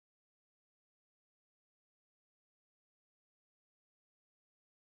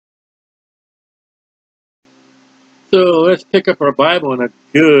So let's pick up our Bible on a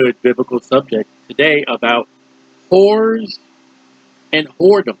good biblical subject today about whores and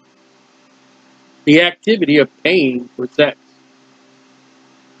whoredom, the activity of paying for sex.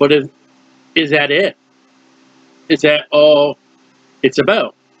 But is that it? Is that all it's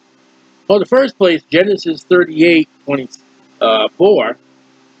about? Well, in the first place, Genesis 38:24.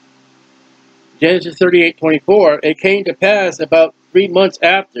 Genesis 38:24. It came to pass about 3 months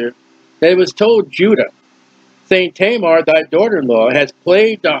after that it was told Judah, saying, Tamar, thy daughter-in-law, has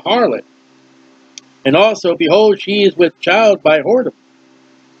played the harlot. And also, behold, she is with child by whoredom.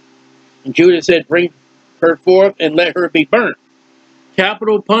 And Judah said, bring her forth and let her be burnt.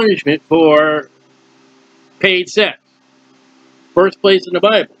 Capital punishment for paid sex. First place in the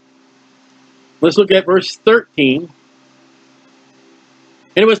Bible. Let's look at verse 13.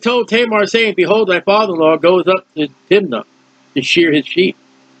 And it was told Tamar, saying, behold, thy father-in-law goes up to Timnah to shear his sheep.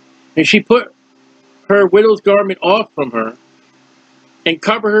 And she put her widow's garment off from her, and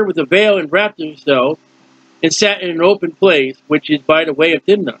covered her with a veil, and wrapped herself, and sat in an open place, which is by the way of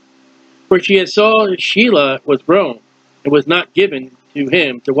Timnah. For she had saw that Shelah was grown, and was not given to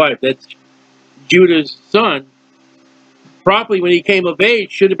him to wife. That's Judah's son. Properly, when he came of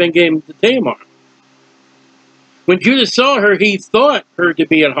age, should have been given to Tamar. When Judah saw her, he thought her to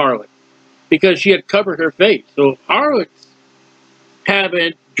be a harlot, because she had covered her face. So harlots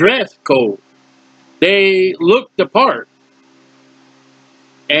haven't dressed code. They looked the part.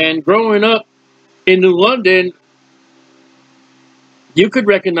 And growing up in New London, you could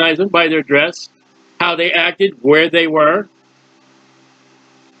recognize them by their dress, how they acted, where they were.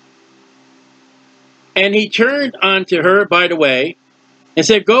 And he turned unto her by the way, and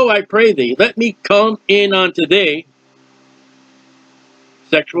said, go, I pray thee, let me come in unto thee.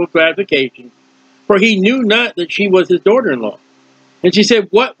 Sexual gratification. For he knew not that she was his daughter-in-law. And she said,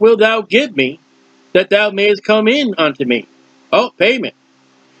 what wilt thou give me, that thou mayest come in unto me? Oh, payment.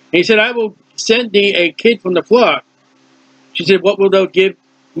 And he said, I will send thee a kid from the flock. She said, what wilt thou give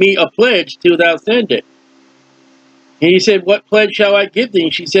me a pledge till thou send it? And he said, what pledge shall I give thee?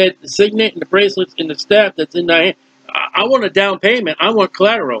 And she said, the signet and the bracelets and the staff that's in thy hand. I want a down payment. I want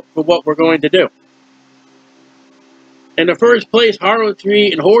collateral for what we're going to do. In the first place,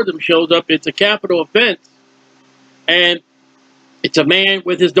 harlotry and whoredom shows up. It's a capital offense. And it's a man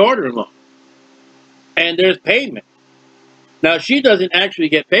with his daughter-in-law. And there's payment. Now, she doesn't actually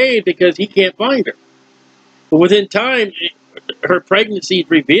get paid because he can't find her. But within time, her pregnancy is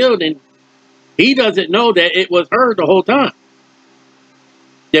revealed, and he doesn't know that it was her the whole time.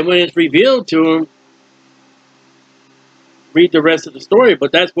 Then when it's revealed to him, read the rest of the story.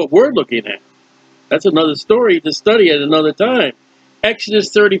 But that's what we're looking at. That's another story to study at another time. Exodus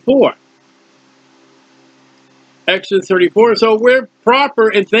 34. Exodus 34. So we're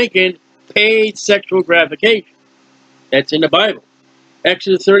proper in thinking paid sexual gratification. That's in the Bible.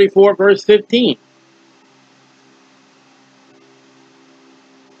 Exodus 34, verse 15.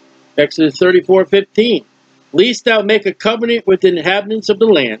 Exodus 34, 15. Lest thou make a covenant with the inhabitants of the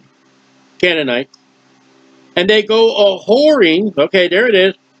land, Canaanites, and they go a-whoring, okay, there it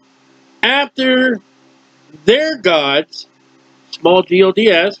is, after their gods, small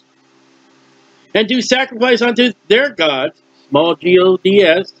g-o-d-s, and do sacrifice unto their gods, small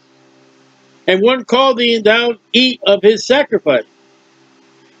g-o-d-s, and one call thee, and thou eat of his sacrifice.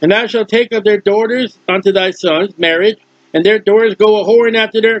 And thou shalt take of their daughters unto thy sons, marriage, and their daughters go a-whoring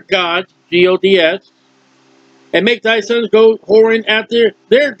after their gods, g-o-d-s, and make thy sons go whoring after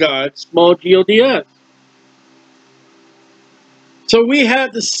their gods, small g-o-d-s. So we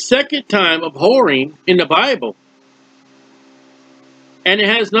have the second time of whoring in the Bible. And it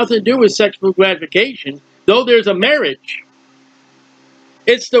has nothing to do with sexual gratification, though there's a marriage.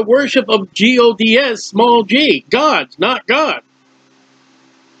 It's the worship of G-O-D-S, small g, gods, not God.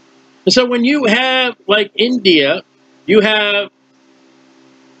 And so when you have, like India, you have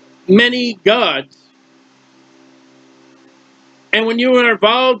many gods. And when you are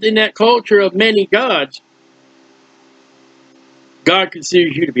involved in that culture of many gods, God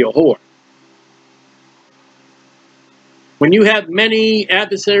considers you to be a whore. When you have many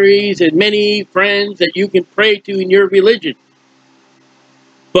adversaries and many friends that you can pray to in your religion,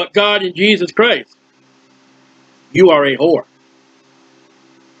 but God and Jesus Christ, you are a whore.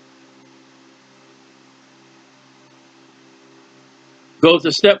 Goes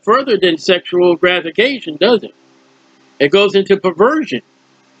a step further than sexual gratification, doesn't it? It goes into perversion.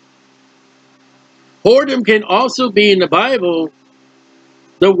 Whoredom can also be in the Bible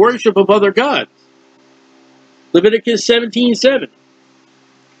the worship of other gods. Leviticus 17:7.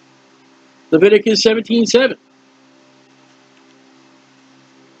 Leviticus 17:7.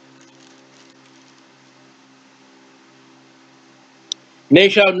 They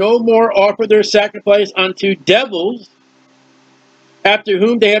shall no more offer their sacrifice unto devils, after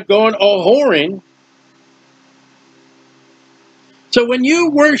whom they have gone a-whoring. So when you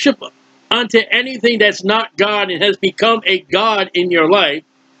worship unto anything that's not God and has become a God in your life,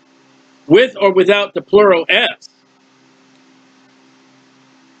 with or without the plural S,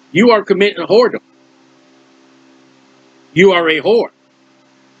 you are committing whoredom. You are a whore.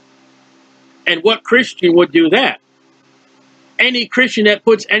 And what Christian would do that? Any Christian that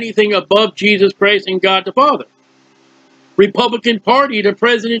puts anything above Jesus Christ and God the Father. Republican Party to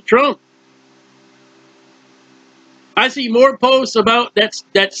President Trump. I see more posts about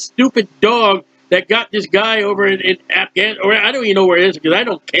that stupid dog that got this guy over in Afghanistan, or I don't even know where it is because I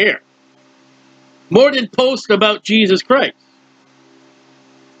don't care. More than posts about Jesus Christ.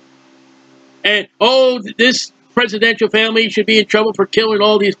 And, oh, this presidential family should be in trouble for killing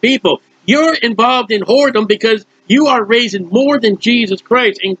all these people. You're involved in whoredom because you are raising more than Jesus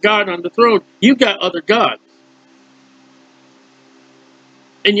Christ and God on the throne. You've got other gods.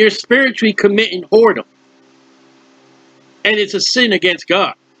 And you're spiritually committing whoredom. And it's a sin against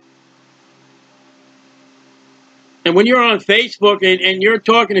God. And when you're on Facebook and you're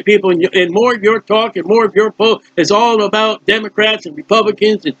talking to people, and more of your talk and more of your post is all about Democrats and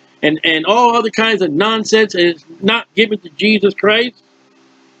Republicans and all other kinds of nonsense, and it's not given to Jesus Christ,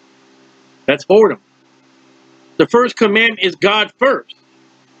 that's whoredom. The first commandment is God first.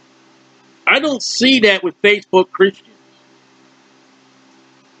 I don't see that with Facebook Christians.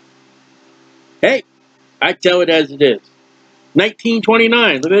 Hey, I tell it as it is.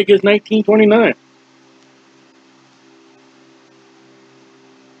 1929, Leviticus 19:29.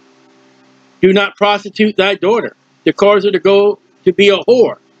 Do not prostitute thy daughter, to cause her to go to be a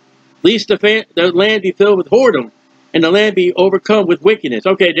whore, lest the land be filled with whoredom, and the land be overcome with wickedness.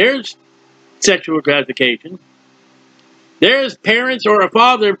 Okay, there's sexual gratification. There's parents or a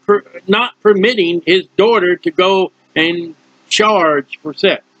father not permitting his daughter to go and charge for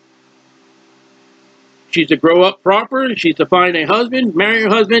sex. She's to grow up proper, she's to find a husband, marry a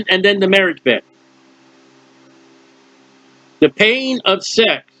husband, and then the marriage bed. The pain of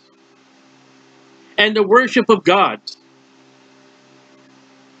sex and the worship of gods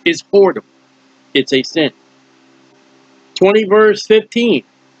is whoredom. It's a sin. 20 verse 15.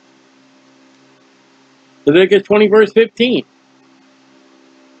 Leviticus 20 verse 15.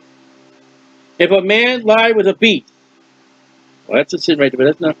 If a man lie with a beast, well, that's a sin right there, but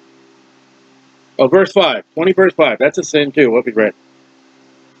that's not. Oh, verse 5. 20 verse 5. That's a sin too. What we read.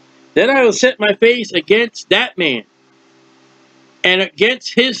 Then I will set my face against that man and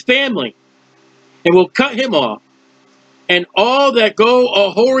against his family, and will cut him off, and all that go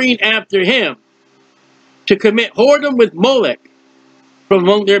a-whoring after him, to commit whoredom with Molech from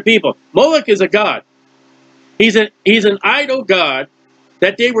among their people. Molech is a god. He's an idol god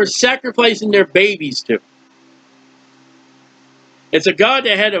that they were sacrificing their babies to. It's a god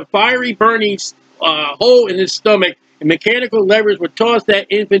that had a fiery burning hole in his stomach, and mechanical levers would toss that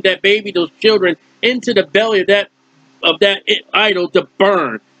infant, that baby, those children into the belly of that idol to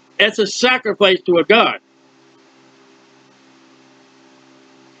burn. That's a sacrifice to a god.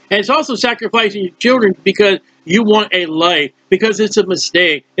 And it's also sacrificing your children because you want a life, because it's a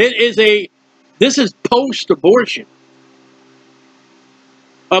mistake. This is post-abortion.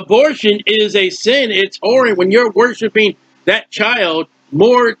 Abortion is a sin. It's whoring when you're worshiping that child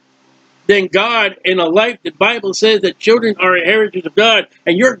more than God in a life. The Bible says that children are a heritage of God,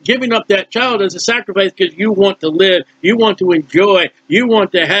 and you're giving up that child as a sacrifice because you want to live, you want to enjoy, you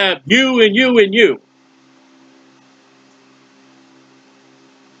want to have you and you and you.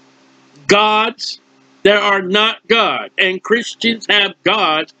 Gods that are not God, and Christians have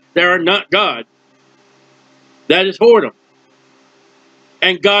gods that are not God. That is whoredom.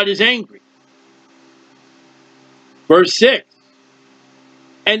 And God is angry. Verse 6.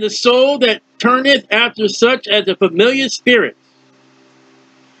 And the soul that turneth after such as a familiar spirit,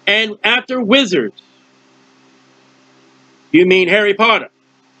 and after wizards, you mean Harry Potter,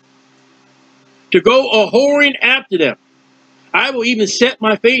 to go a-whoring after them, I will even set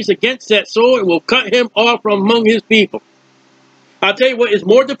my face against that soul and will cut him off from among his people. I'll tell you what is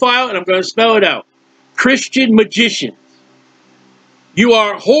more defiled, and I'm going to spell it out. Christian magicians. You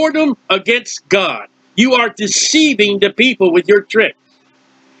are whoredom against God. You are deceiving the people with your tricks.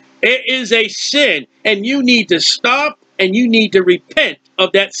 It is a sin, and you need to stop, and you need to repent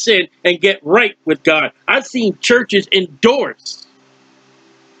of that sin and get right with God. I've seen churches endorse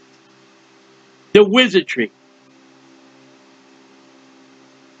the wizardry.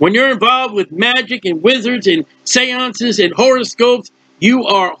 When you're involved with magic and wizards and seances and horoscopes, you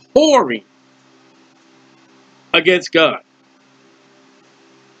are whoring against God.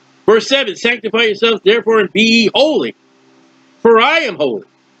 Verse 7, sanctify yourselves therefore and be ye holy, for I am holy.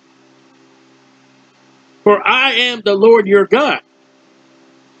 For I am the Lord your God.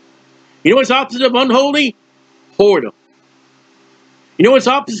 You know what's opposite of unholy? Whoredom. You know what's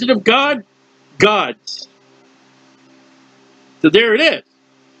opposite of God? Gods. So there it is.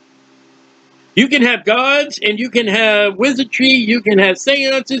 You can have gods, and you can have wizardry, you can have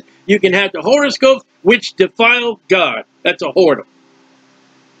seances, you can have the horoscopes, which defile God. That's a whoredom.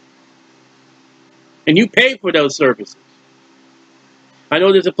 And you pay for those services. I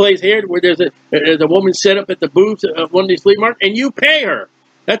know there's a place here where there's a woman set up at the booths of one of these flea markets, and you pay her.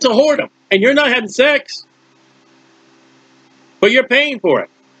 That's a whoredom. And you're not having sex, but you're paying for it.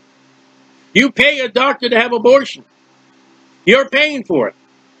 You pay a doctor to have abortion. You're paying for it.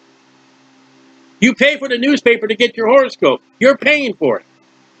 You pay for the newspaper to get your horoscope. You're paying for it.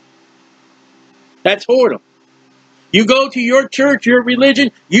 That's whoredom. You go to your church, your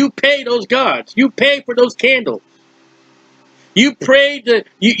religion, you pay those gods. You pay for those candles. You pay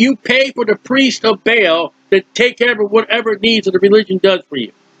for the priest of Baal to take care of whatever needs that the religion does for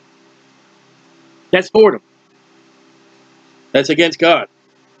you. That's whoredom. That's against God.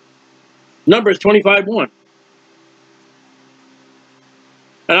 Numbers 25:1.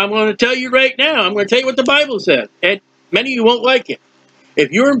 And I'm going to tell you right now, I'm going to tell you what the Bible says. And many of you won't like it.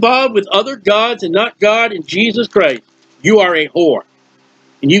 If you're involved with other gods and not God and Jesus Christ, you are a whore.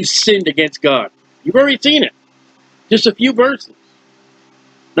 And you've sinned against God. You've already seen it. Just a few verses.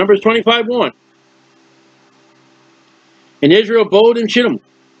 Numbers 25:1. And Israel abode in Shittim,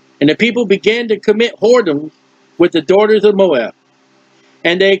 and the people began to commit whoredom with the daughters of Moab.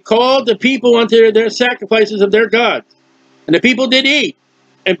 And they called the people unto their sacrifices of their gods. And the people did eat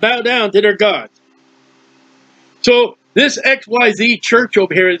and bow down to their gods. So this XYZ church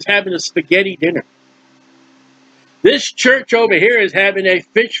over here is having a spaghetti dinner. This church over here is having a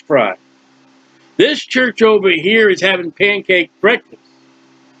fish fry. This church over here is having pancake breakfast.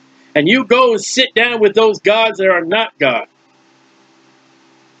 And you go and sit down with those gods that are not God.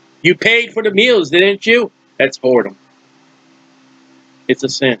 You paid for the meals, didn't you? That's whoredom. It's a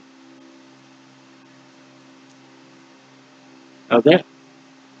sin. How's that?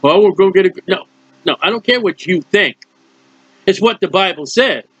 Well, we'll go get a... No, I don't care what you think. It's what the Bible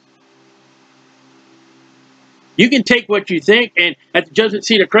says. You can take what you think and at the judgment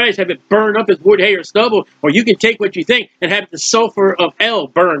seat of Christ have it burn up as wood, hay, or stubble, or you can take what you think and have the sulfur of hell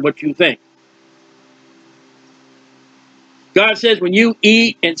burn what you think. God says when you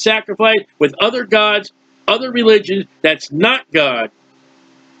eat and sacrifice with other gods, other religions, that's not God,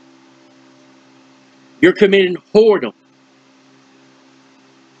 you're committing whoredom.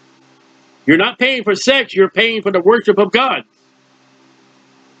 You're not paying for sex, you're paying for the worship of God.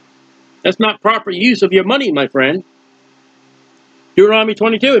 That's not proper use of your money, my friend. Deuteronomy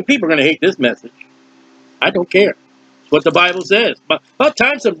 22, and people are going to hate this message. I don't care. It's what the Bible says. But a lot of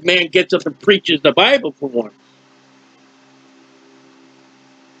times a man gets up and preaches the Bible for one.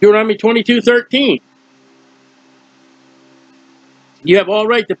 Deuteronomy 22:13. You have all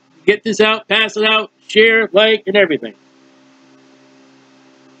right to get this out, pass it out, share, like, and everything.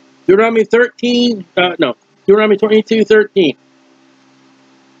 Deuteronomy 22:13.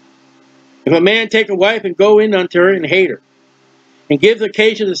 If a man take a wife and go in unto her and hate her, and give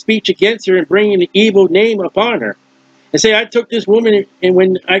occasion of speech against her and bring an evil name upon her, and say, I took this woman, and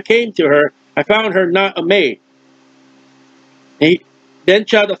when I came to her, I found her not a maid. Then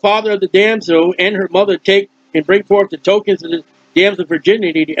shall the father of the damsel and her mother take and bring forth the tokens of the damsel's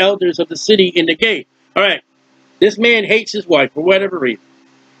virginity, the elders of the city in the gate. All right, this man hates his wife for whatever reason.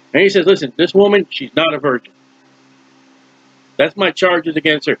 And he says, listen, this woman, she's not a virgin. That's my charges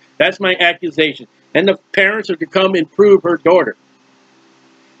against her. That's my accusation. And the parents are to come and prove her daughter.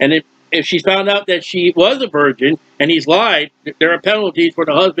 And if she's found out that she was a virgin and he's lied, there are penalties for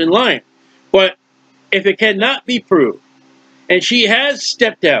the husband lying. But if it cannot be proved, and she has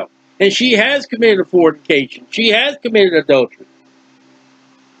stepped out, and she has committed a fornication, she has committed adultery,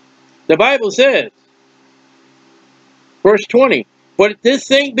 the Bible says, verse 20, but if this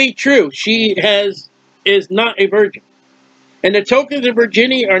thing be true, she is not a virgin, and the tokens of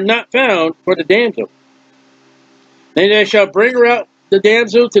virginity are not found for the damsel. Then they shall bring her out, the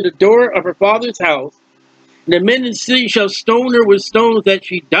damsel, to the door of her father's house, and the men in the city shall stone her with stones that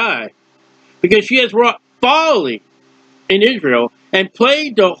she die, because she has wrought folly in Israel, and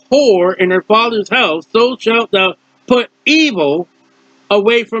played the whore in her father's house. So shalt thou put evil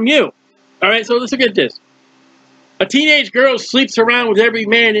away from you. All right, so let's look at this. A teenage girl sleeps around with every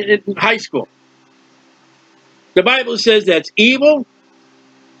man in high school. The Bible says that's evil.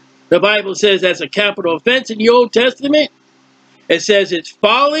 The Bible says that's a capital offense in the Old Testament. It says it's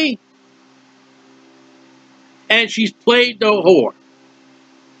folly, and she's played the whore.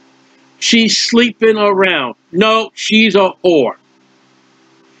 She's sleeping around. No, she's a whore.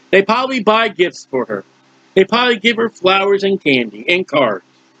 They probably buy gifts for her. They probably give her flowers and candy and cards.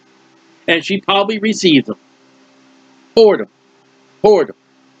 And she probably receives them. Whoredom. Whoredom.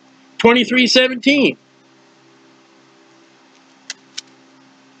 23:17.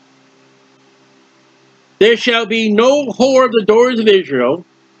 There shall be no whore of the daughters of Israel.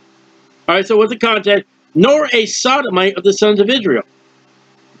 All right, so what's the context? Nor a sodomite of the sons of Israel.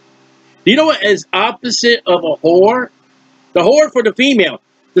 Do you know what is opposite of a whore? The whore for the female,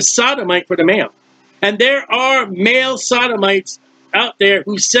 the sodomite for the male. And there are male sodomites out there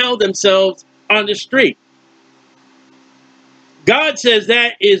who sell themselves on the street. God says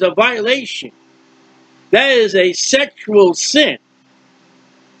that is a violation. That is a sexual sin.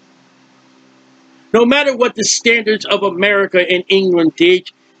 No matter what the standards of America and England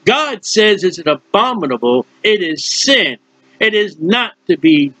teach, God says it's an abominable. It is sin. It is not to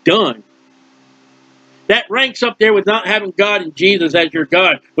be done. That ranks up there with not having God and Jesus as your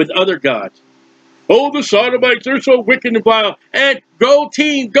God with other gods. Oh, the sodomites, they're so wicked and vile. And go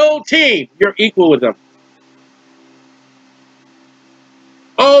team, go team. You're equal with them.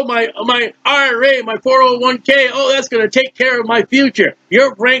 Oh, my IRA, my 401k, oh, that's going to take care of my future.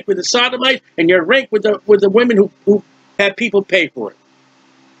 You're ranked with the sodomites, and you're ranked with the women who have people pay for it.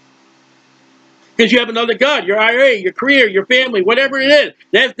 Because you have another God, your IRA, your career, your family, whatever it is.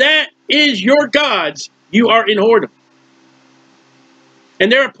 If that is your gods, you are in whoredom.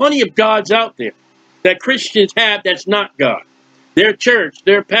 And there are plenty of gods out there that Christians have that's not God. Their church,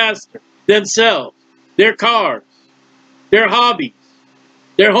 their pastor, themselves, their cars, their hobbies,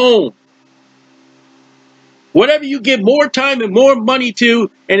 their home. Whatever you give more time and more money to,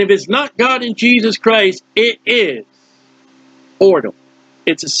 and if it's not God and Jesus Christ, it is whoredom.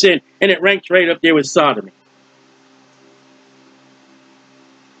 It's a sin, and it ranks right up there with sodomy.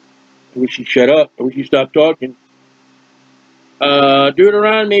 I wish you shut up. I wish you stopped talking.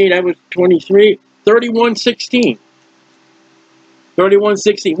 Deuteronomy, that was 23, 31:16.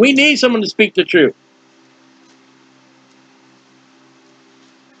 31:16. We need someone to speak the truth.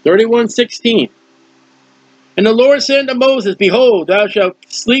 31:16. And the Lord said unto Moses, behold, thou shalt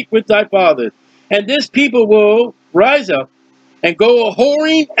sleep with thy fathers, and this people will rise up and go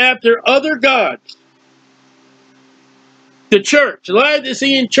a-whoring after other gods. The church, the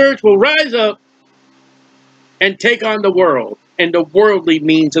Laodicean church, will rise up and take on the world and the worldly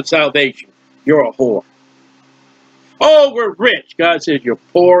means of salvation. You're a whore. Oh, we're rich. God says you're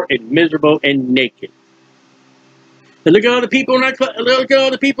poor and miserable and naked. And look at all the people in our look at all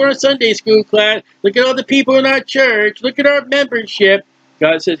the people in our Sunday school class. Look at all the people in our church. Look at our membership.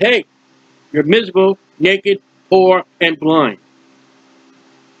 God says, hey, you're miserable, naked, poor, and blind.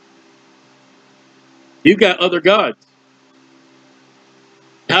 You got other gods.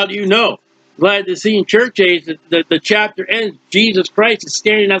 How do you know? Glad to see in church age that the chapter ends. Jesus Christ is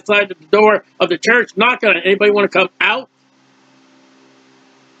standing outside the door of the church knocking on it. Anybody want to come out?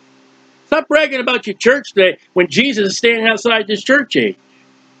 Stop bragging about your church today when Jesus is standing outside this church age.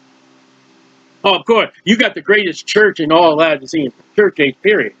 Oh, of course, you got the greatest church in all Laodicean church age,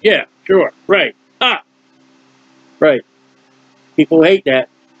 period. Yeah, sure, right. Ah, right. People hate that.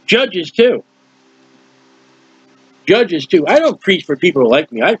 Judges, too. Judges, too. I don't preach for people who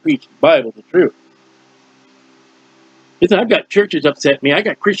like me. I preach the Bible, the truth. Listen, I've got churches upset with me. I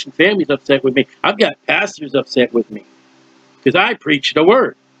got Christian families upset with me. I've got pastors upset with me. Because I preach the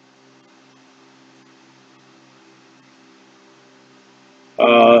word.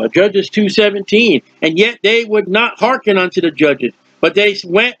 Judges 2:17. And yet they would not hearken unto the judges, but they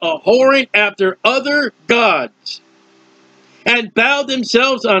went a-whoring after other gods, and bowed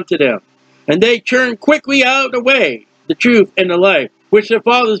themselves unto them. And they turned quickly out of the way, the truth and the life, which their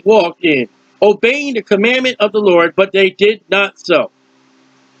fathers walked in, obeying the commandment of the Lord, but they did not so.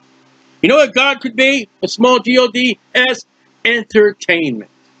 You know what God could be? A small G-O-D-S,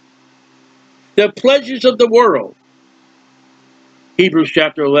 entertainment. The pleasures of the world. Hebrews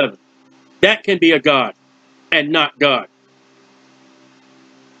chapter 11. That can be a God and not God.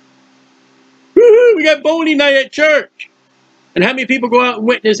 Woohoo! We got bowling night at church. And how many people go out and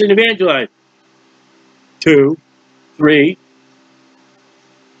witness and evangelize? 2, 3.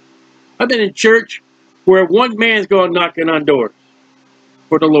 I've been in church where one man's going knocking on doors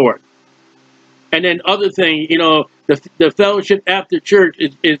for the Lord. And then other thing, you know, the fellowship after church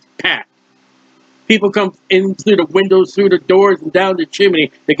is packed. People come in through the windows, through the doors, and down the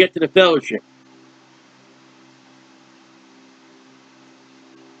chimney to get to the fellowship.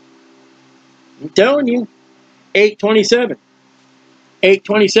 I'm telling you, 8:27.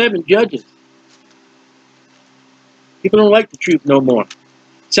 8:27, Judges. People don't like the truth no more.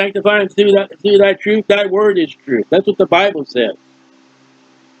 Sanctify them through thy truth. Thy word is truth. That's what the Bible says.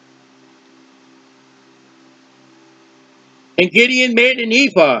 And Gideon made an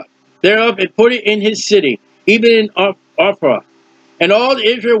ephod thereof and put it in his city, even in Ophrah. And all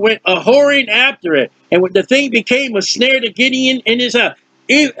Israel went a whoring after it. And when the thing became a snare to Gideon in his house.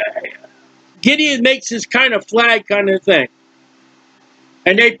 Gideon makes this kind of flag kind of thing.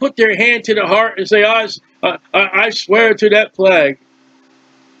 And they put their hand to the heart and say, I swear to that flag.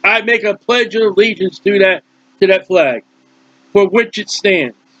 I make a pledge of allegiance to that flag, for which it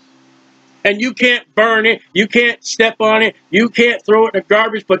stands. And you can't burn it, you can't step on it, you can't throw it in the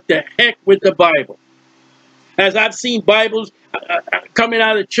garbage, but the heck with the Bible. As I've seen Bibles coming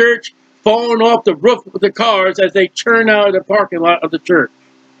out of church, falling off the roof of the cars as they turn out of the parking lot of the church.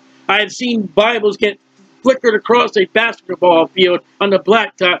 I have seen Bibles get flickered across a basketball field on the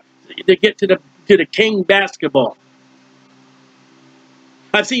blacktop to get to the king basketball.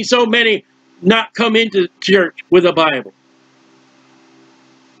 I've seen so many not come into church with a Bible.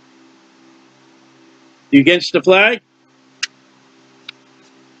 You against the flag?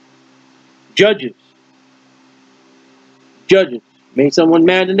 Judges. Judges. Made someone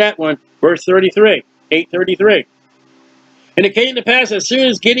mad in that one. Verse 33. 8:33. And it came to pass as soon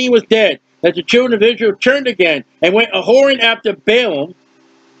as Gideon was dead, that the children of Israel turned again and went a whoring after Balaam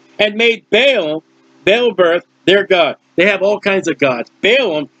and made Baalberth their god. They have all kinds of gods.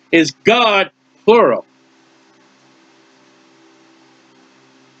 Balaam is God, plural.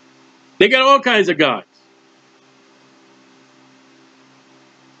 They got all kinds of gods.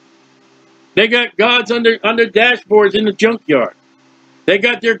 They got gods under dashboards in the junkyard. They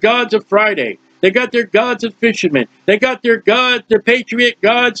got their gods of Friday. They got their gods of fishermen. They got their gods, their patriot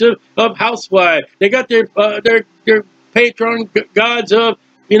gods of housewives. They got their patron gods of,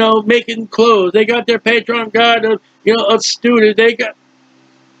 making clothes. They got their patron god of, of students. They got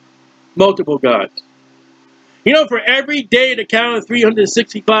multiple gods. For every day to count of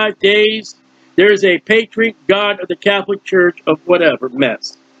 365 days, there is a patron god of the Catholic Church of whatever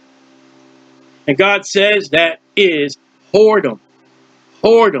mess. And God says that is whoredom.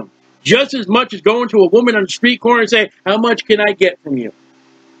 Whoredom. Just as much as going to a woman on the street corner and say, how much can I get from you?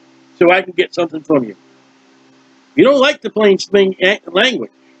 So I can get something from you. You don't like the plain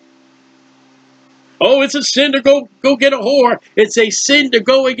language. Oh, it's a sin to go get a whore. It's a sin to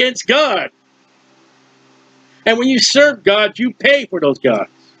go against God. And when you serve God, you pay for those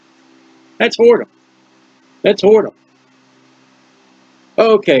gods. That's whoredom. That's whoredom.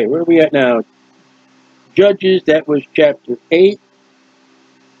 Okay, where are we at now? Judges, that was chapter 8,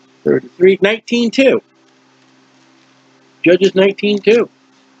 33, 19:2. Judges 19:2.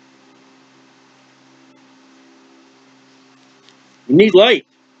 You need light.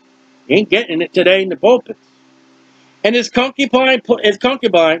 You ain't getting it today in the pulpit. And his concubine played the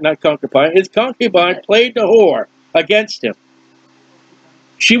whore against him.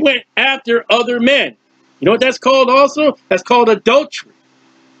 She went after other men. You know what that's called also? That's called adultery.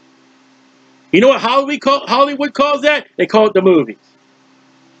 You know what Hollywood calls that? They call it the movies.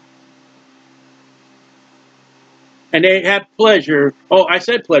 And they have pleasure. Oh, I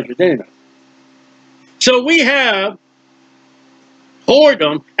said pleasure, didn't I? So we have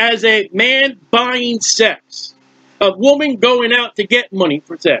whoredom as a man buying sex. A woman going out to get money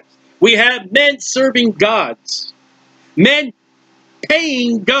for sex. We have men serving gods. Men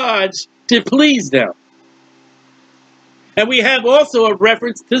paying gods to please them. And we have also a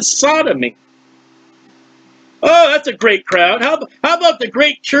reference to sodomy. Oh, that's a great crowd. How about the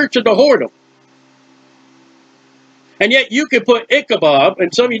great church of the whoredom? And yet you can put Ichabod,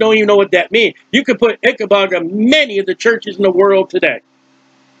 and some of you don't even know what that means. You can put Ichabod on many of the churches in the world today.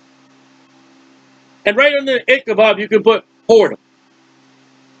 And right under Ichabod, you can put whoredom.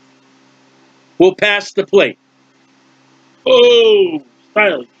 We'll pass the plate. Oh,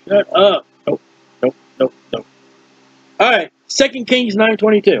 Riley, shut up. No. All right, 2 Kings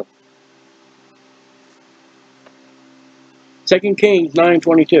 9:22. 2 Kings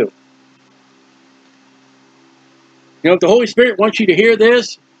 9:22. If the Holy Spirit wants you to hear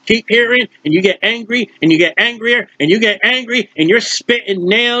this, keep hearing, and you get angry, and you get angrier, and you get angry, and you're spitting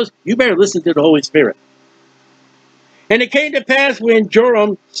nails, you better listen to the Holy Spirit. And it came to pass when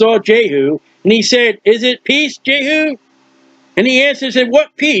Joram saw Jehu, and he said, is it peace, Jehu? And he answered, said,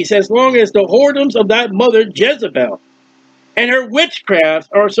 what peace, as long as the whoredoms of thy mother Jezebel and her witchcrafts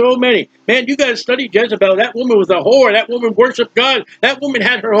are so many. Man, you got to study Jezebel. That woman was a whore. That woman worshiped God. That woman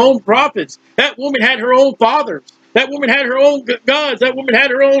had her own prophets. That woman had her own fathers. That woman had her own gods. That woman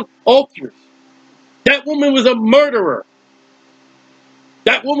had her own altars. That woman was a murderer.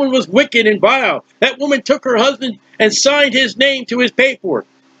 That woman was wicked and vile. That woman took her husband and signed his name to his paperwork.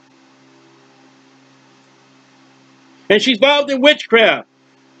 And she's involved in witchcraft.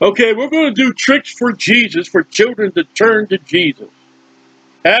 Okay, we're going to do tricks for Jesus, for children to turn to Jesus.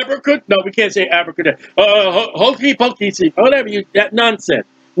 Abracadabra? No, we can't say abracadabra. Hokey pokey, whatever, that nonsense.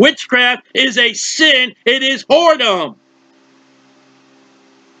 Witchcraft is a sin. It is whoredom.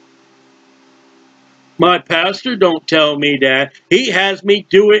 My pastor don't tell me that. He has me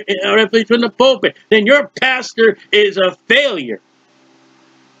do it directly from the pulpit. Then your pastor is a failure.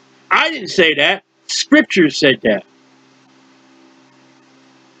 I didn't say that. Scripture said that.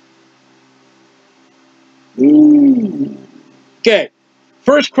 Ooh. Okay.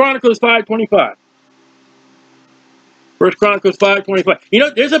 1 Chronicles 5:25. 1 Chronicles 5:25. You know,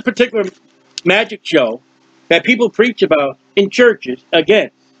 there's a particular magic show that people preach about in churches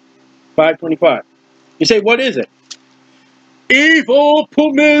against 5:25. You say, what is it? Evil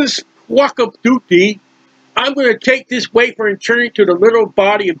pumice wakaduti. I'm going to take this wafer and turn it to the little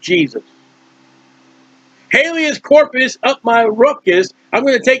body of Jesus. Habeas corpus up my ruckus. I'm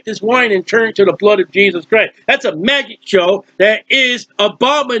going to take this wine and turn it to the blood of Jesus Christ. That's a magic show that is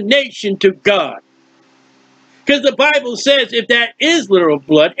abomination to God. Because the Bible says if that is literal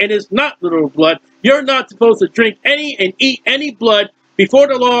blood and it's not literal blood, you're not supposed to drink any and eat any blood before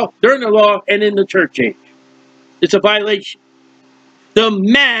the law, during the law, and in the church age. It's a violation. The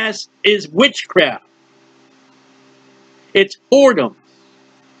Mass is witchcraft. It's whoredom.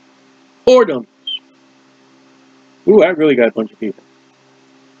 Whoredom. Ooh, I really got a bunch of people.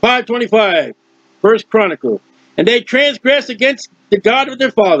 5:25, 1 Chronicles. And they transgressed against the God of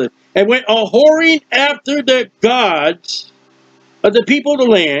their fathers, and went a-whoring after the gods of the people of the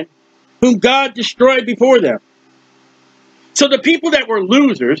land, whom God destroyed before them. So the people that were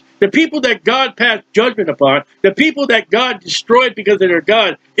losers, the people that God passed judgment upon, the people that God destroyed because of their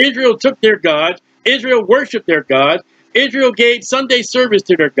gods, Israel took their gods, Israel worshipped their gods, Israel gave Sunday service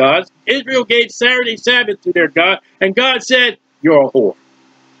to their gods, Israel gave Saturday Sabbath to their God, and God said, you're a whore.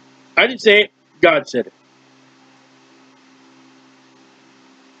 I didn't say it, God said it.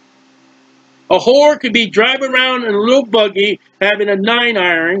 A whore could be driving around in a little buggy, having a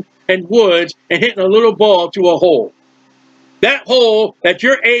 9-iron and woods, and hitting a little ball to a hole. That hole that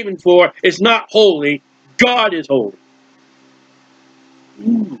you're aiming for is not holy. God is holy.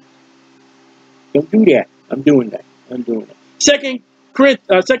 Ooh. Don't do that. I'm doing that. I'm doing that. Second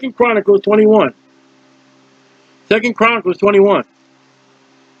Chronicles 21. 2 Chronicles 21.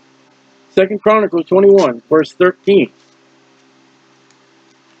 2 Chronicles 21, verse 13.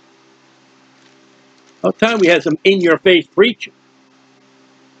 How time we had some in-your-face preaching.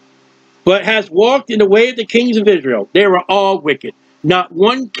 But has walked in the way of the kings of Israel. They were all wicked. Not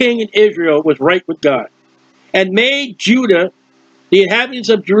one king in Israel was right with God. And made Judah, the inhabitants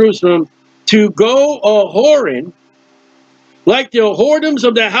of Jerusalem, to go a-whoring, like the whoredoms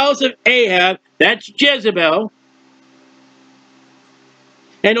of the house of Ahab, that's Jezebel,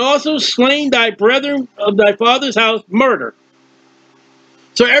 and also slain thy brethren of thy father's house, murder.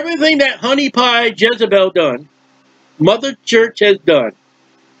 So everything that honey pie Jezebel done, Mother Church has done.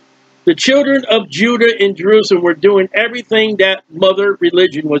 The children of Judah in Jerusalem were doing everything that mother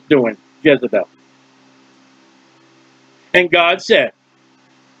religion was doing, Jezebel. And God said,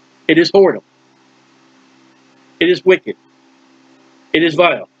 it is whoredom. It is wicked. It is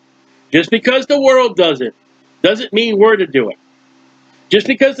vile. Just because the world does it, doesn't mean we're to do it. Just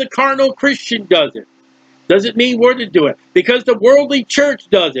because the carnal Christian does it, doesn't mean we're to do it. Because the worldly church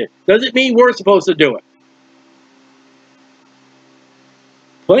does it, doesn't mean we're supposed to do it.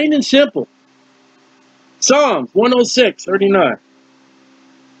 Plain and simple. Psalms 106:39.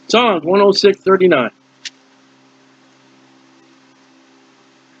 Psalms 106:39.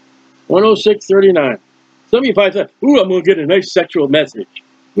 106:39. Some of you probably say, ooh, I'm going to get a nice sexual message.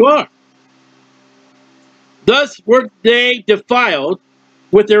 You are. Thus were they defiled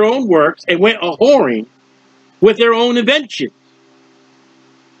with their own works and went a-whoring with their own invention.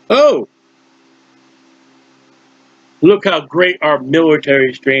 Oh, look how great our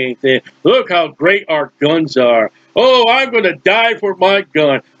military strength is. Look how great our guns are. Oh, I'm going to die for my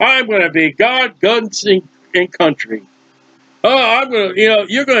gun. I'm going to be God, guns, and country. Oh, I'm going to,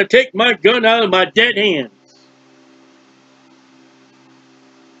 you're going to take my gun out of my dead hands.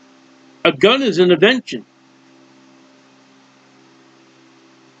 A gun is an invention.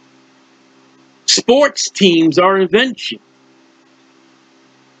 Sports teams are an invention.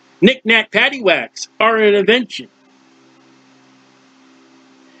 Knick-knack, paddywhacks are an invention.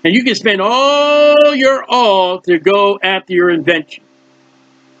 And you can spend all your all to go after your invention.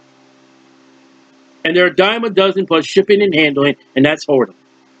 And they're a dime a dozen plus shipping and handling, and that's whoredom.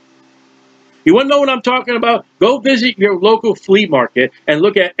 You want to know what I'm talking about? Go visit your local flea market and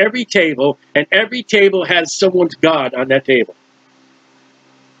look at every table, and every table has someone's God on that table.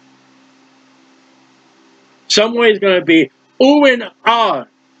 Some way is going to be ooh and ah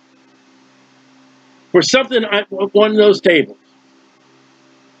for something on one of those tables.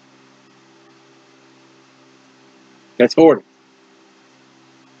 That's whoredom.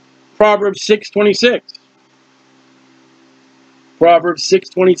 Proverbs 6:26. Proverbs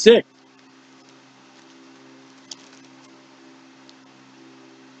 6:26.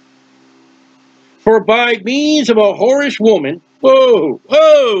 For by means of a whorish woman,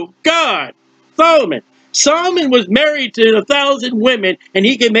 God, Solomon. Solomon was married to 1,000 women, and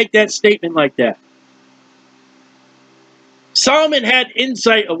he can make that statement like that. Solomon had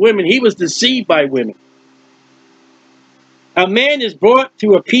insight of women. He was deceived by women. A man is brought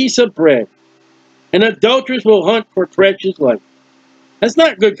to a piece of bread. An adulteress will hunt for precious life. That's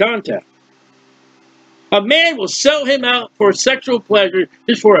not good contact. A man will sell him out for sexual pleasure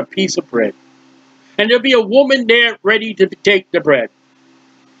just for a piece of bread. And there'll be a woman there ready to take the bread.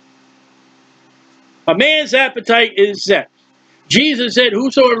 A man's appetite is sex. Jesus said,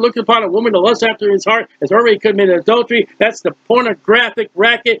 whosoever looks upon a woman to lust after his heart has already committed adultery. That's the pornographic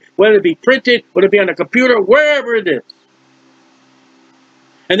racket, whether it be printed, whether it be on a computer, wherever it is.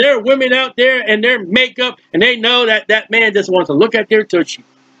 And there are women out there and their makeup, and they know that that man just wants to look at their tushy.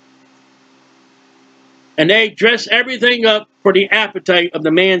 And they dress everything up for the appetite of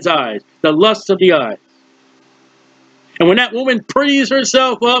the man's eyes, the lust of the eyes. And when that woman pretties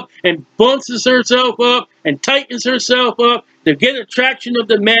herself up and bunces herself up and tightens herself up to get attraction of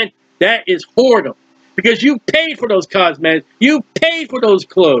the men, that is whoredom. Because you paid for those cosmetics. You paid for those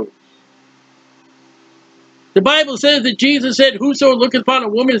clothes. The Bible says that Jesus said, whoso looketh upon a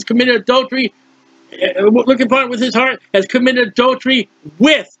woman has committed adultery, looking upon it with his heart, has committed adultery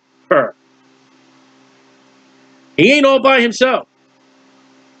with her. He ain't all by himself.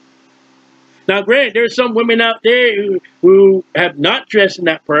 Now, granted, there's some women out there who have not dressed in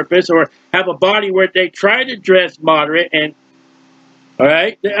that purpose or have a body where they try to dress moderate. And, all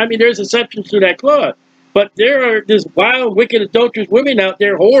right, I mean, there's exceptions to that clause. But there are this wild, wicked, adulterous women out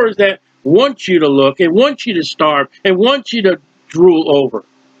there, whores that want you to look and want you to starve and want you to drool over.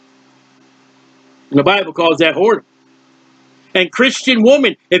 And the Bible calls that whoredom. And Christian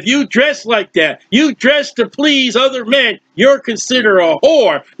woman, if you dress like that, you dress to please other men, you're considered a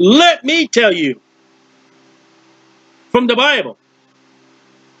whore. Let me tell you. From the Bible.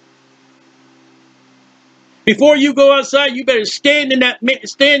 Before you go outside, you better stand in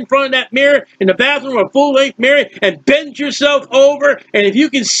front of that mirror in the bathroom, or a full-length mirror, and bend yourself over. And if you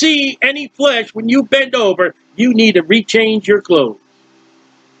can see any flesh when you bend over, you need to rechange your clothes.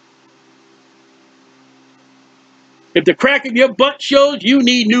 If the crack of your butt shows, you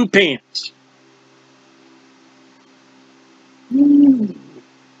need new pants.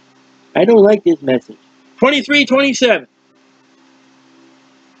 I don't like this message. 23:27.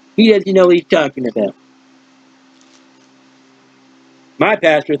 He doesn't know what he's talking about. My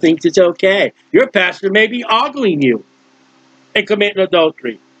pastor thinks it's okay. Your pastor may be ogling you and committing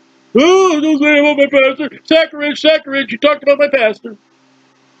adultery. Oh, don't say about my pastor. Sacrilege, sacrilege. You talked about my pastor.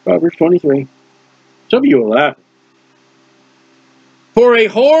 Proverbs 23. Some of you are laughing. For a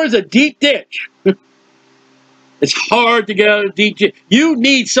whore is a deep ditch. It's hard to get out of a deep ditch. You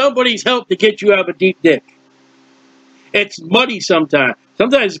need somebody's help to get you out of a deep ditch. It's muddy sometimes.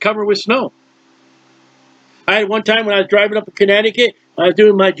 Sometimes it's covered with snow. I had one time when I was driving up in Connecticut, I was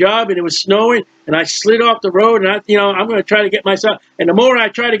doing my job and it was snowing, and I slid off the road, and I'm going to try to get myself. And the more I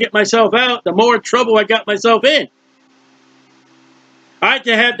try to get myself out, the more trouble I got myself in. I had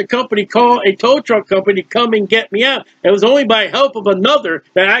to have the company call a tow truck company to come and get me out. It was only by help of another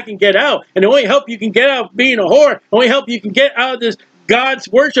that I can get out. And the only help you can get out of being a whore, the only help you can get out of this God's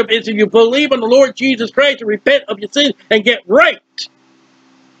worship is if you believe on the Lord Jesus Christ and repent of your sins and get right.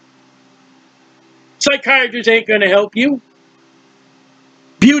 Psychiatrists ain't going to help you.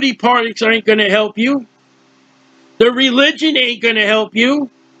 Beauty parlors ain't going to help you. The religion ain't going to help you.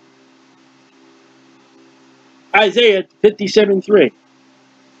 Isaiah 57:3.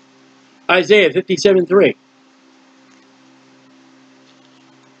 Isaiah 57:3.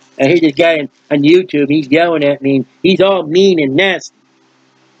 I hear this guy on YouTube. He's yelling at me. He's all mean and nasty.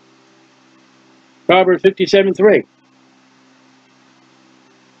 Proverbs 57:3.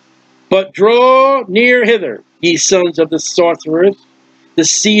 But draw near hither, ye sons of the sorcerers, the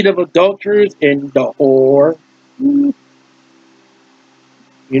seed of adulterers, and the whore. You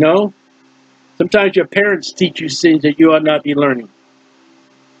know, sometimes your parents teach you things that you ought not be learning.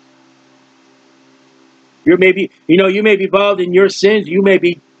 You may be, you may be involved in your sins. You may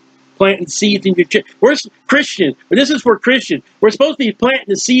be planting seeds in your church. We're Christians. But this is for Christians. We're supposed to be planting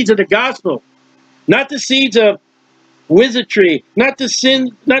the seeds of the gospel, not the seeds of wizardry, not the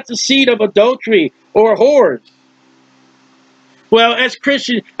seed of adultery or whores. Well, as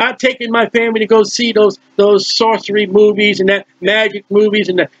Christians, I've taken my family to go see those sorcery movies and that magic movies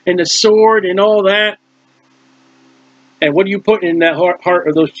and the sword and all that. And what are you putting in that heart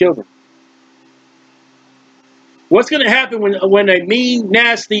of those children? What's going to happen when a mean,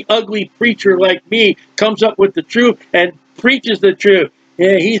 nasty, ugly preacher like me comes up with the truth and preaches the truth?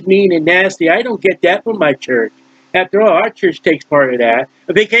 Yeah, he's mean and nasty. I don't get that from my church. After all, our church takes part of that.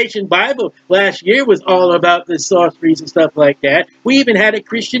 A Vacation Bible last year was all about the sorceries and stuff like that. We even had a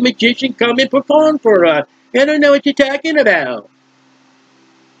Christian magician come and perform for us. I don't know what you're talking about.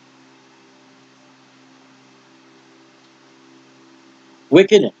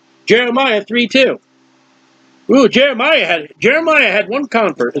 Wickedness. Jeremiah 3:2. Ooh, Jeremiah had one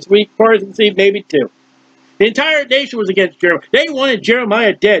convert, as far as we can see, maybe two. The entire nation was against Jeremiah. They wanted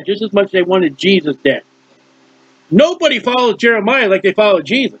Jeremiah dead just as much as they wanted Jesus dead. Nobody followed Jeremiah like they followed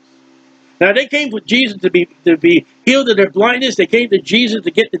Jesus. Now, they came with Jesus to be healed of their blindness. They came to Jesus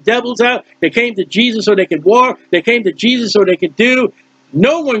to get the devils out. They came to Jesus so they could walk. They came to Jesus so they could do.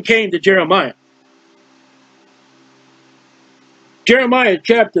 No one came to Jeremiah. Jeremiah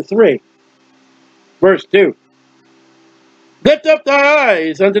chapter 3, verse 2. Lift up thy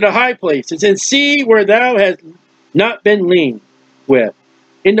eyes unto the high places, and see where thou hast not been lean with.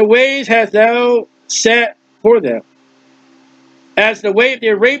 In the ways hast thou sat for them, as the way of the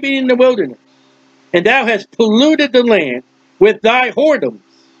Arabian in the wilderness. And thou hast polluted the land with thy whoredoms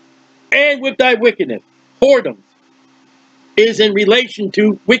and with thy wickedness. Whoredoms is in relation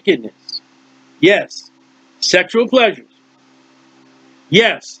to wickedness. Yes, sexual pleasures.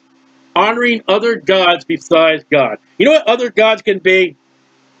 Yes, honoring other gods besides God. You know what other gods can be?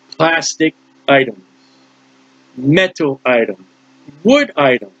 Plastic items, metal items, wood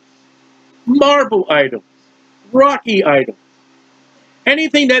items, marble items, rocky items.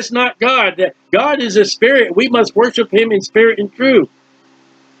 Anything that's not God, that God is a spirit, we must worship him in spirit and truth.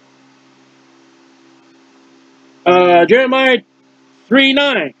 Jeremiah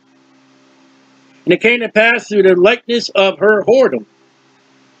 3:9. And it came to pass through the likeness of her whoredom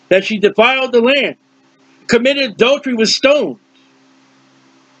that she defiled the land, committed adultery with stones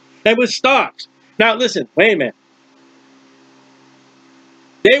and with stocks. Now listen, wait a minute.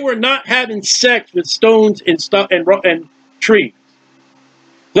 They were not having sex with stones and trees.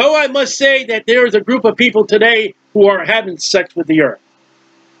 Though I must say that there is a group of people today who are having sex with the earth.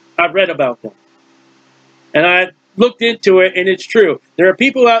 I've read about them. And I looked into it, and it's true. There are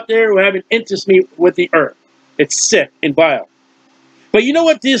people out there who have an intimacy with the earth. It's sick and vile. But you know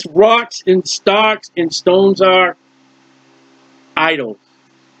what these rocks and stocks and stones are? Idols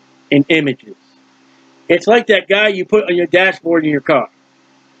and images. It's like that guy you put on your dashboard in your car.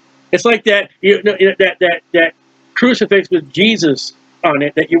 It's like that that crucifix with Jesus on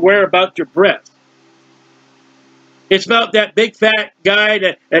it that you wear about your breast. It's about that big fat guy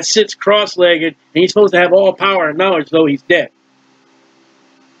that sits cross-legged and he's supposed to have all power and knowledge though he's dead.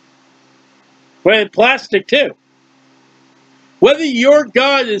 Well, plastic too. Whether your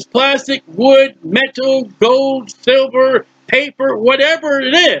God is plastic, wood, metal, gold, silver, paper, whatever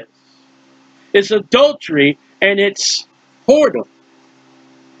it is, it's adultery and it's whoredom.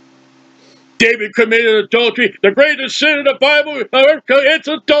 David committed adultery. The greatest sin in the Bible, it's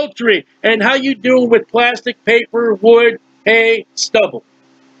adultery. And how you doing with plastic, paper, wood, hay, stubble?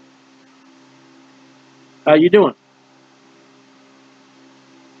 How you doing?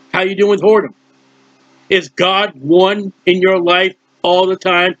 How you doing with whoredom? Is God one in your life all the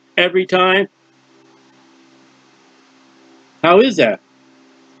time, every time? How is that?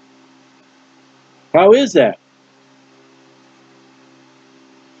 How is that?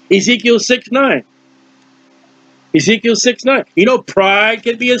 Ezekiel 6:9. Ezekiel 6:9. You know, pride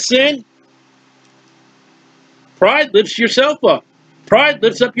can be a sin. Pride lifts yourself up. Pride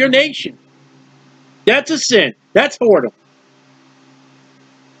lifts up your nation. That's a sin. That's whoredom.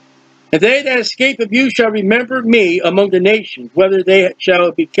 And they that escape of you shall remember me among the nations, whether they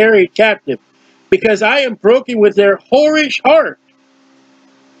shall be carried captive, because I am broken with their whorish heart.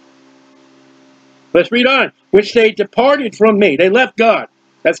 Let's read on. Which they departed from me. They left God.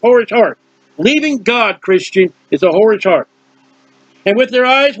 That's whorish heart. Leaving God, Christian, is a whorish heart. And with their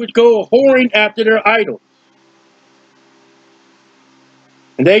eyes which go whoring after their idols.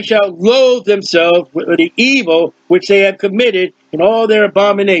 And they shall loathe themselves with the evil which they have committed in all their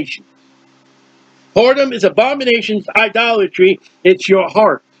abominations. Whoredom is abominations, idolatry. It's your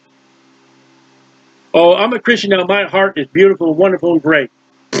heart. Oh, I'm a Christian now. My heart is beautiful, wonderful, and great.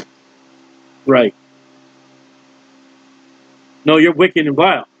 Right. No, you're wicked and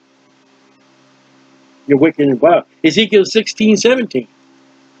vile. You're wicked and vile. Ezekiel 16:17.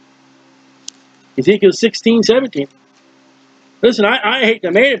 Ezekiel 16:17. Listen, I hate to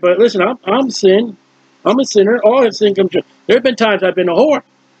admit it, but listen, I'm sin. I'm a sinner. All have sin come true. There have been times I've been a whore.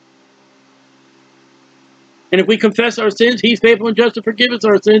 And if we confess our sins, he's faithful and just to forgive us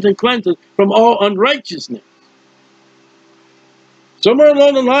our sins and cleanse us from all unrighteousness. Somewhere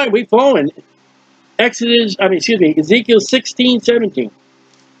along the line, we've fallen. Ezekiel 16:17.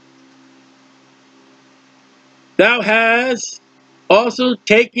 Thou hast also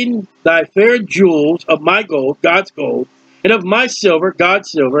taken thy fair jewels of my gold, God's gold, and of my silver,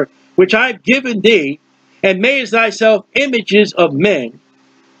 God's silver, which I have given thee, and madest thyself images of men,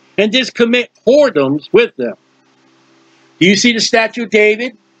 and didst commit whoredoms with them. Do you see the statue of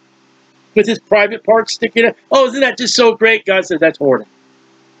David with his private parts sticking out? Oh, isn't that just so great? God says that's whoredom.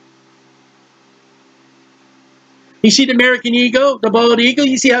 You see the American eagle, the bald eagle?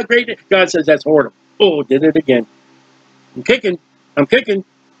 You see how great it is? God says that's whoredom. Oh, did it again. I'm kicking. I'm kicking.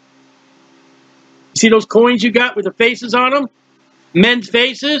 You see those coins you got with the faces on them? Men's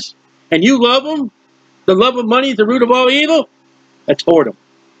faces? And you love them? The love of money is the root of all evil? That's whoredom.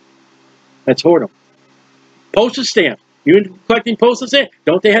 That's whoredom. Postage stamps. You collecting postage stamps?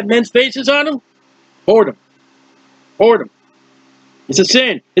 Don't they have men's faces on them? Whoredom. Whoredom. It's a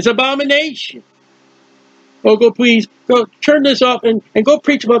sin. It's an abomination. Oh, go please. Go turn this off and go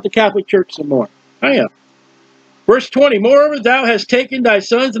preach about the Catholic Church some more. I am. Verse 20. Moreover, thou hast taken thy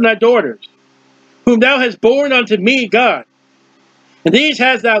sons and thy daughters, whom thou hast borne unto me, God, and these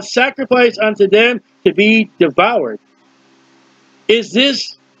hast thou sacrificed unto them to be devoured. Is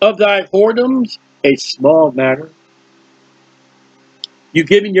this of thy whoredoms a small matter? You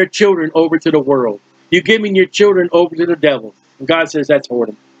giving your children over to the world. You giving your children over to the devil. And God says that's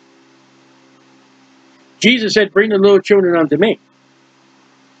whoredom. Jesus said, bring the little children unto me.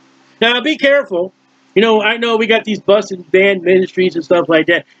 Now, be careful. You know, I know we got these busted band ministries and stuff like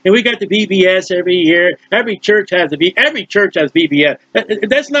that, and we got the VBS every year. Every church has every church has VBS.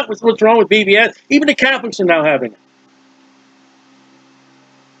 That's not what's wrong with VBS. Even the Catholics are now having it.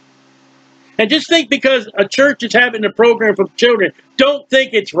 And just think because a church is having a program for children, don't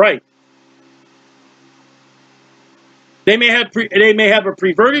think it's right. They may have a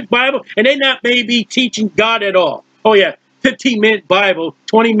perverted Bible, and they not may be teaching God at all. Oh yeah, 15-minute Bible,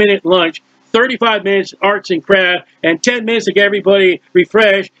 20-minute lunch, 35 minutes arts and craft, and 10 minutes to get everybody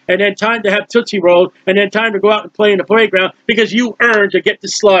refreshed, and then time to have Tootsie Rolls, and then time to go out and play in the playground because you earned to get the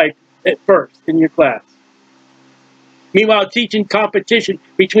slide at first in your class. Meanwhile, teaching competition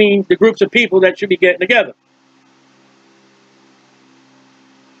between the groups of people that should be getting together.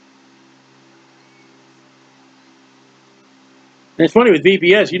 And it's funny with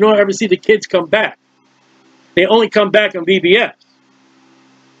VBS, you don't ever see the kids come back. They only come back on VBS.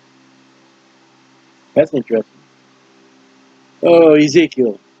 That's interesting. Oh,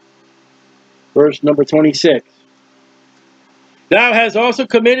 Ezekiel, verse number 26. Thou hast also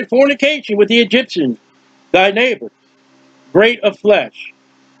committed fornication with the Egyptians, thy neighbors, great of flesh.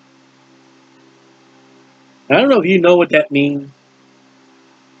 I don't know if you know what that means,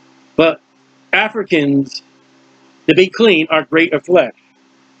 but Africans, to be clean, are great of flesh.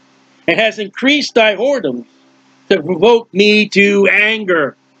 And has increased thy whoredoms to provoke me to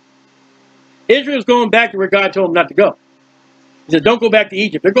anger. Israel's going back to where God told them not to go. He said, don't go back to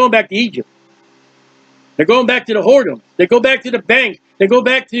Egypt. They're going back to Egypt. They're going back to the whoredom. They go back to the bank. They go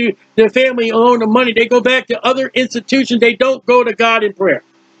back to their family owning the money. They go back to other institutions. They don't go to God in prayer.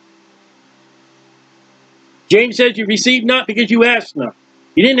 James says you receive not because you ask not.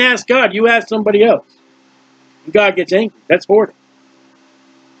 You didn't ask God. You asked somebody else. And God gets angry. That's whoredom.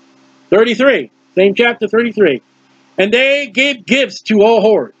 33. Same chapter 33. And they gave gifts to all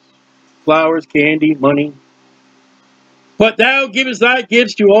whores. Flowers, candy, money. But thou givest thy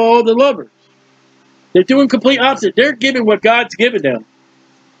gifts to all the lovers. They're doing complete opposite. They're giving what God's given them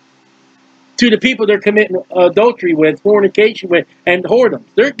to the people they're committing adultery with, fornication with, and whoredom.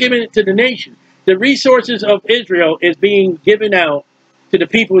 They're giving it to the nation. The resources of Israel is being given out to the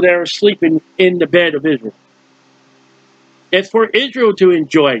people that are sleeping in the bed of Israel. It's for Israel to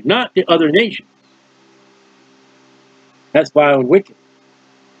enjoy, not the other nations. That's vile and wicked.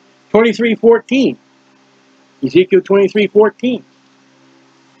 23:14. Ezekiel 23:14.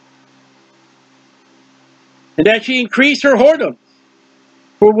 And that she increased her whoredom.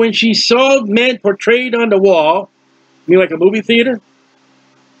 For when she saw men portrayed on the wall, you mean like a movie theater?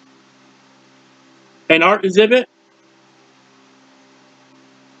 An art exhibit?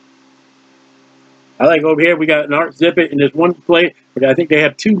 I like over here, we got an art exhibit, and there's one place where I think they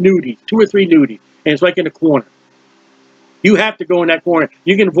have two or three nudies, and it's like in the corner. You have to go in that corner.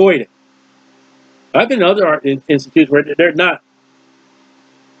 You can avoid it. I've been to other art institutes where they're not.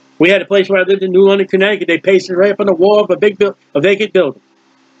 We had a place where I lived in New London, Connecticut. They pasted right up on the wall of a vacant building.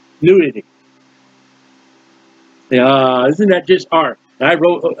 Nudity. Isn't that just art? And I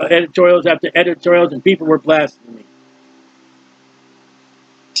wrote editorials after editorials, and people were blasting me.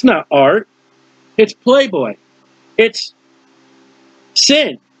 It's not art. It's Playboy. It's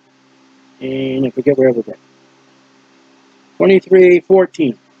sin. And I forget where I was at.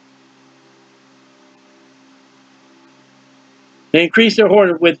 23:14. They increased their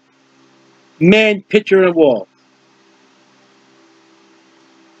whoredom with man picture and wall.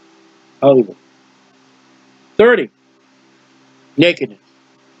 Hollywood. 30. Nakedness.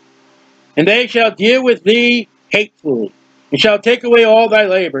 And they shall deal with thee hatefully, and shall take away all thy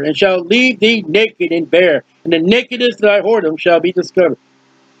labor, and shall leave thee naked and bare, and the nakedness of thy whoredom shall be discovered.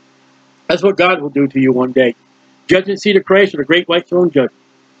 That's what God will do to you one day. Judgment seat of Christ, or the great white throne judgment.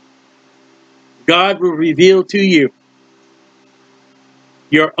 God will reveal to you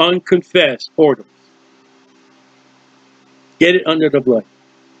your unconfessed whoredoms. Get it under the blood.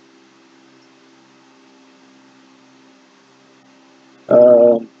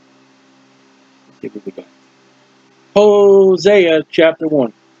 Let's see what we got. Hosea chapter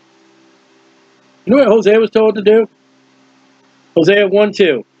 1. You know what Hosea was told to do? Hosea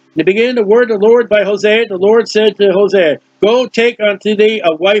 1:2. In the beginning of the word of the Lord by Hosea, the Lord said to Hosea, go take unto thee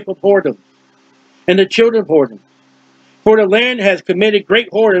a wife of whoredoms, and the children of whoredoms. For the land has committed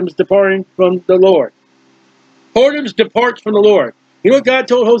great whoredoms departing from the Lord. Whoredoms departs from the Lord. You know what God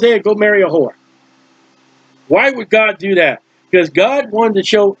told Hosea? Go marry a whore. Why would God do that? Because God wanted to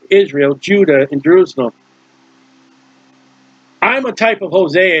show Israel, Judah, and Jerusalem, I'm a type of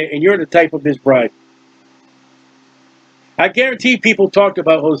Hosea, and you're the type of his bride. I guarantee people talked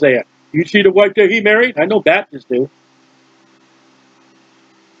about Hosea. You see the wife that he married? I know Baptists do.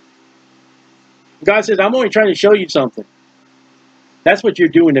 God says, I'm only trying to show you something. That's what you're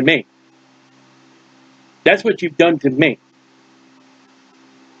doing to me. That's what you've done to me.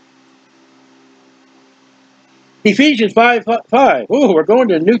 Ephesians 5:5. Oh, we're going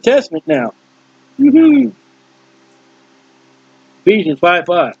to the New Testament now. Woohoo! Ephesians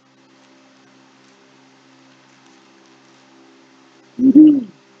 5:5.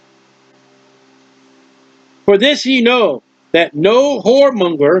 For this ye know, that no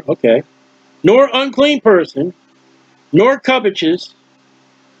whoremonger, okay, nor unclean person, nor covetous,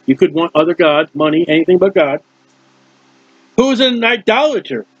 you could want other gods, money, anything but God, who's an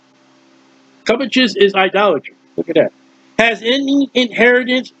idolater. Covetous is idolatry. Look at that. Has any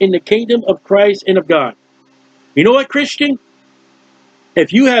inheritance in the kingdom of Christ and of God. You know what, Christian?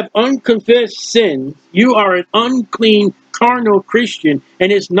 If you have unconfessed sins, you are an unclean, carnal Christian,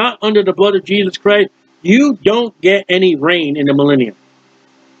 and it's not under the blood of Jesus Christ. You don't get any reign in the millennium.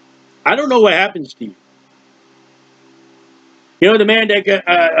 I don't know what happens to you. You know the man that got,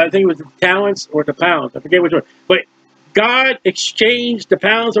 I think it was the talents or the pounds. I forget which one. But God exchanged the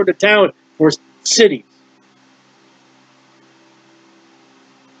pounds or the talents for cities.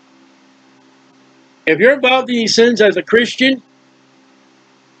 If you're involved in these sins as a Christian,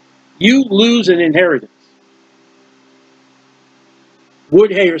 you lose an inheritance.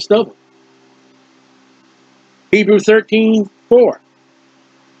 Wood, hay, or stubble. Hebrews 13:4.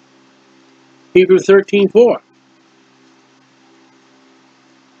 Hebrews 13:4.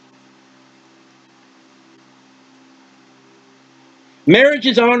 Marriage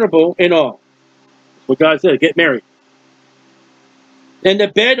is honorable in all. That's what God said. Get married. And the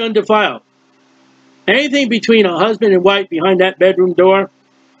bed undefiled. Anything between a husband and wife behind that bedroom door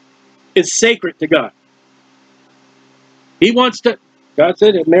is sacred to God. He wants to, God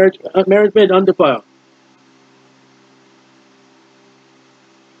said that marriage bed undefiled.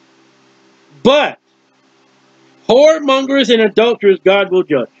 But whoremongers and adulterers God will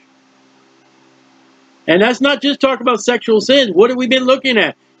judge. And that's not just talk about sexual sins. What have we been looking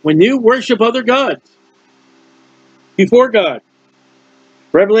at? When you worship other gods before God.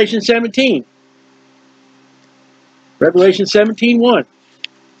 Revelation 17. Revelation 17:1.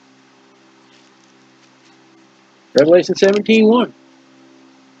 Revelation 17:1.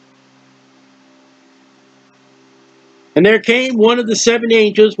 And there came one of the seven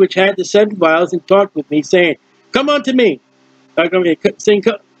angels which had the seven vials and talked with me, saying, come unto me. Unto me,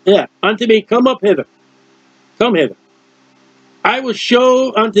 come up hither. Come hither. I will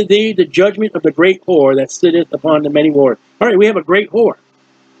show unto thee the judgment of the great whore that sitteth upon the many waters. All right, we have a great whore.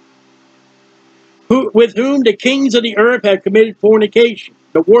 With whom the kings of the earth have committed fornication.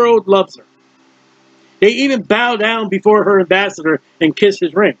 The world loves her. They even bow down before her ambassador and kiss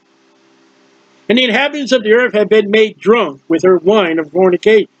his ring. And the inhabitants of the earth have been made drunk with her wine of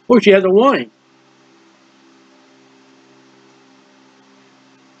fornication. Oh, she has a wine.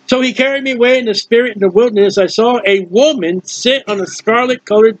 So he carried me away in the spirit in the wilderness. I saw a woman sit on a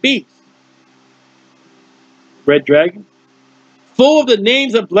scarlet-colored beast, red dragon, full of the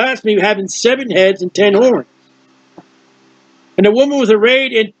names of blasphemy, having 7 heads and 10 horns. And the woman was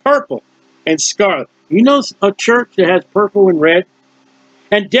arrayed in purple and scarlet. You know a church that has purple and red?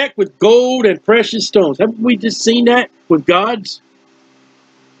 And decked with gold and precious stones. Haven't we just seen that with gods?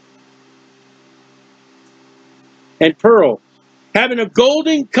 And pearls. Having a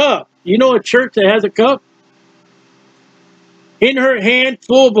golden cup. You know a church that has a cup? In her hand,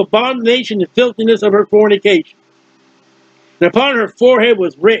 full of abomination and filthiness of her fornication. And upon her forehead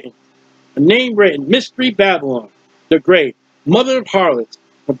was written, a name written, Mystery Babylon, the Great, Mother of Harlots,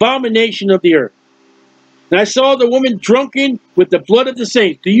 abomination of the earth. And I saw the woman drunken with the blood of the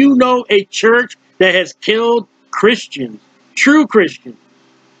saints. Do you know a church that has killed Christians, true Christians,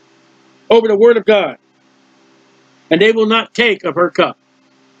 over the word of God? And they will not take of her cup.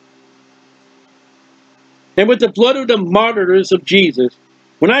 And with the blood of the martyrs of Jesus,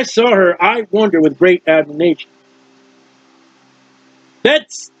 when I saw her, I wondered with great admiration.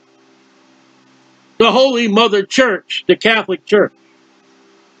 That's the Holy Mother Church, the Catholic Church.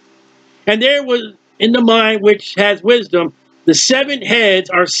 And there was in the mind which has wisdom, the 7 heads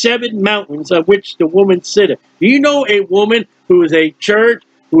are 7 mountains of which the woman sitteth. Do you know a woman who is a church,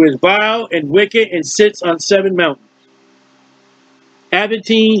 who is vile and wicked and sits on 7 mountains?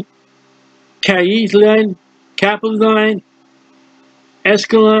 Aventine, Caesaline, Capitoline,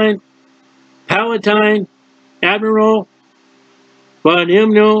 Escaline, Palatine, Admiral,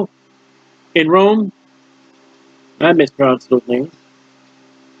 Bonimno in Rome. I mispronounced those names.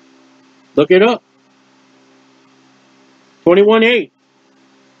 Look it up. 21:8.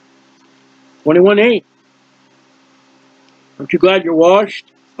 21:8. Aren't you glad you're washed?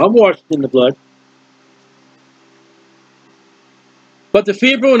 I'm washed in the blood. But the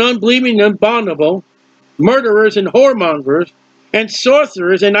fearful and unbelieving and abominable, murderers and whoremongers, and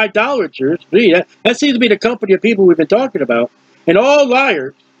sorcerers and idolaters, that seems to be the company of people we've been talking about, and all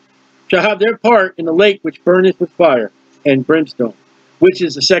liars shall have their part in the lake which burneth with fire and brimstone, which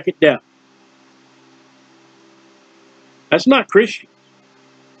is the second death. That's not Christian.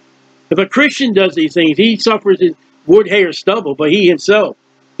 If a Christian does these things, he suffers in wood, hay, or stubble, but he himself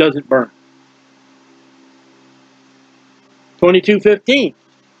doesn't burn. 22:15.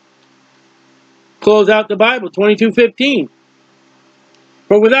 Close out the Bible, 22:15.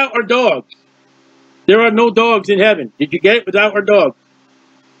 For without our dogs, there are no dogs in heaven. Did you get it? Without our dogs.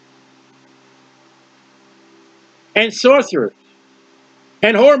 And sorcerers,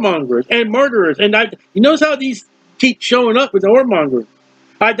 and whoremongers, and murderers. And you notice how these keep showing up with the whoremongers.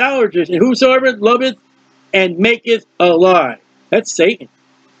 Idolaters, and whosoever loveth and maketh a lie. That's Satan.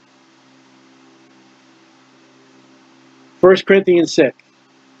 1 Corinthians 6.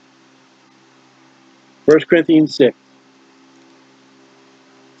 1 Corinthians 6.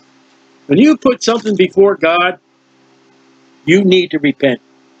 When you put something before God, you need to repent.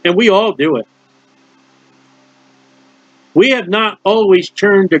 And we all do it. We have not always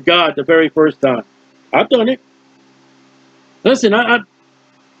turned to God the very first time. I've done it. Listen, I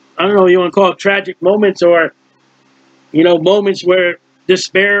don't know, you want to call it tragic moments or, moments where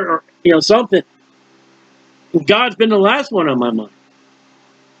despair or, something. God's been the last one on my mind.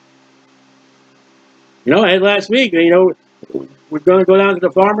 I had last week, we're going to go down to the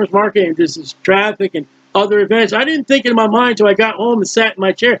farmer's market and there's this traffic and other events. I didn't think in my mind until I got home and sat in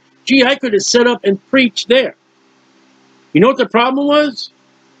my chair. Gee, I could have set up and preached there. You know what the problem was?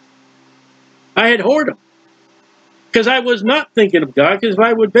 I had whoredom. Because I was not thinking of God. Because if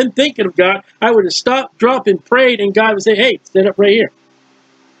I would have been thinking of God, I would have stopped, dropped, and prayed, and God would say, hey, stand up right here.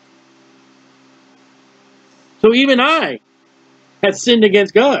 So even I had sinned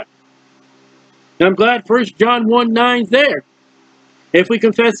against God. And I'm glad 1 John 1:9 is there. If we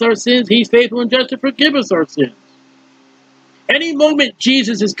confess our sins, he's faithful and just to forgive us our sins. Any moment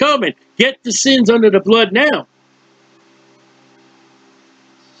Jesus is coming, get the sins under the blood now.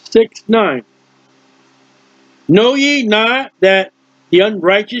 6:9. Know ye not that the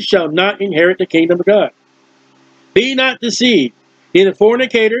unrighteous shall not inherit the kingdom of God? Be not deceived. Neither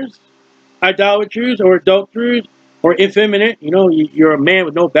fornicators, idolaters, or adulterers, or effeminate, you're a man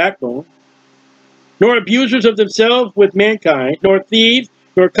with no backbone, nor abusers of themselves with mankind, nor thieves,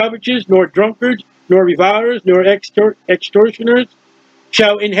 nor covetous, nor drunkards, nor revilers, nor extortioners,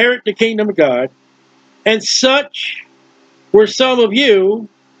 shall inherit the kingdom of God. And such were some of you,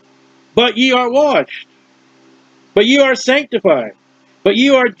 but ye are washed, But you are sanctified. But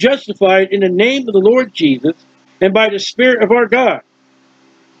you are justified in the name of the Lord Jesus and by the Spirit of our God.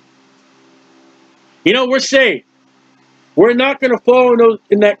 You know, we're saved. We're not going to fall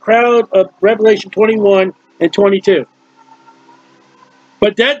in that crowd of Revelation 21 and 22.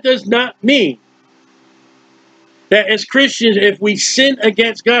 But that does not mean that as Christians, if we sin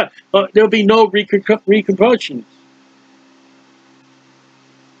against God, there'll be no repercussions.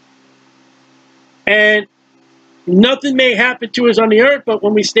 And nothing may happen to us on the earth, but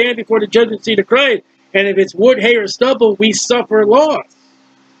when we stand before the judgment seat of Christ, and if it's wood, hay, or stubble, we suffer loss.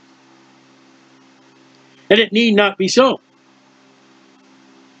 And it need not be so.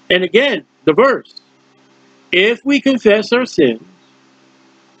 And again, the verse, if we confess our sins,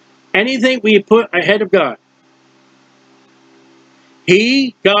 anything we put ahead of God,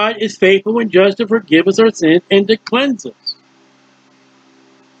 God is faithful and just to forgive us our sins and to cleanse us.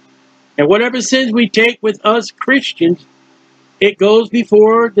 And whatever sins we take with us Christians, it goes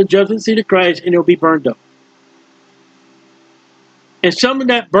before the judgment seat of Christ and it'll be burned up. And some of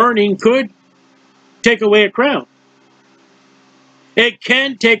that burning could take away a crown. It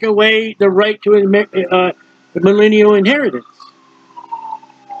can take away the right to the millennial inheritance.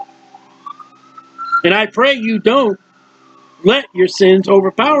 And I pray you don't let your sins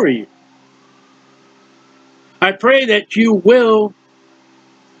overpower you. I pray that you will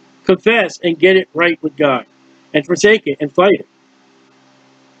confess and get it right with God and forsake it and fight it.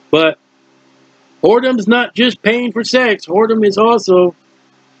 But whoredom's not just paying for sex. Whoredom is also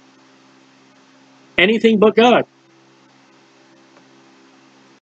anything but God.